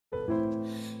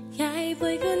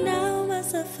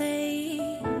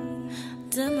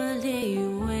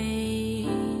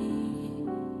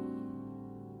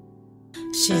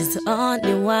She's the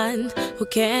only one who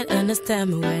can understand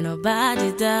me when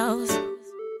nobody does.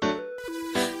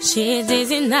 She's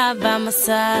easy now by my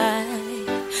side,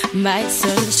 my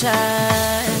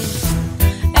sunshine.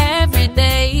 Every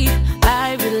day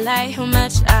I realize how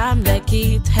much I'm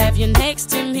lucky to have you next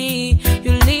to me.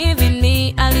 You live in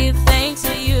me, I live thanks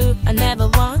to you. I never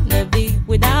wanna be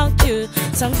without you.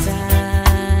 Sometimes,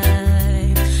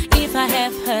 if I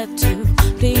have hurt you,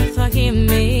 please forgive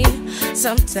me.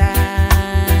 Sometimes,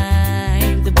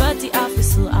 the body of you,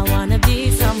 so I wanna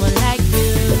be someone like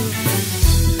you.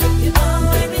 You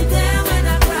always be there when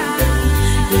I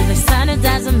cry. You're the sun that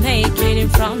doesn't make it in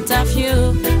front of you.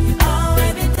 You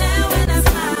always be there when I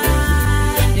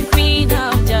smile. The queen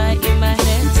of joy in my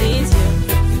hands is you.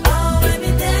 You always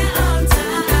be there on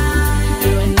time.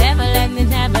 You will never let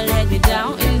me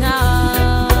down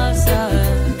enough. So,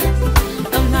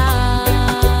 oh my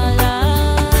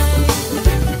life.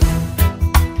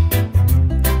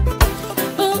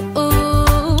 Ooh,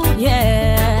 ooh,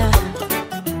 yeah.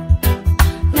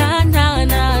 Na na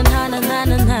na na na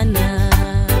na na na.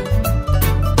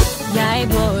 Yeah,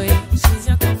 boy. She's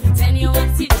your comfort and your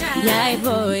oxygen. Yeah,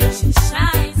 boy. She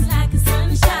shines like a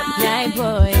sunshine. Yeah,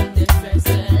 boy. The first,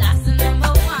 the last, and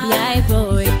number one. Yeah,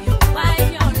 boy. Your wife,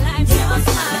 your life, your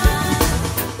smile.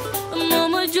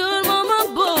 Mama June, Mama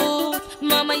Boo,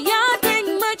 Mama Yating,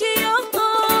 Maji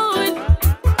Yokun.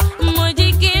 Moji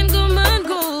Kin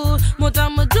Gumangu,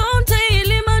 Motama don't tell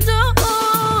him I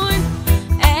don't.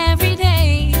 Every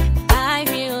day, I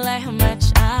realize how much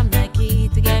I'm lucky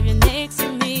to have you next to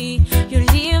me. You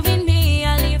live in me, I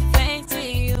live thanks to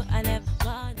you. I never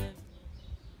wanted.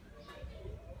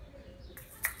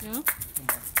 No?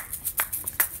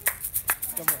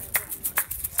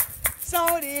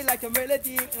 Sounding like a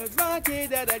melody, a rocky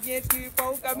that I get to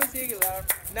folk. I'm a singular.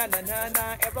 Na na na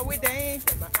na, every day.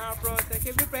 My afro, take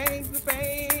it, we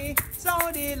pay.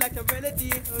 Sounding like a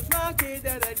melody, a rocky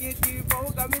that I get to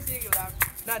folk. I'm a singular.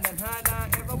 Na na na na,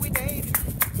 every day.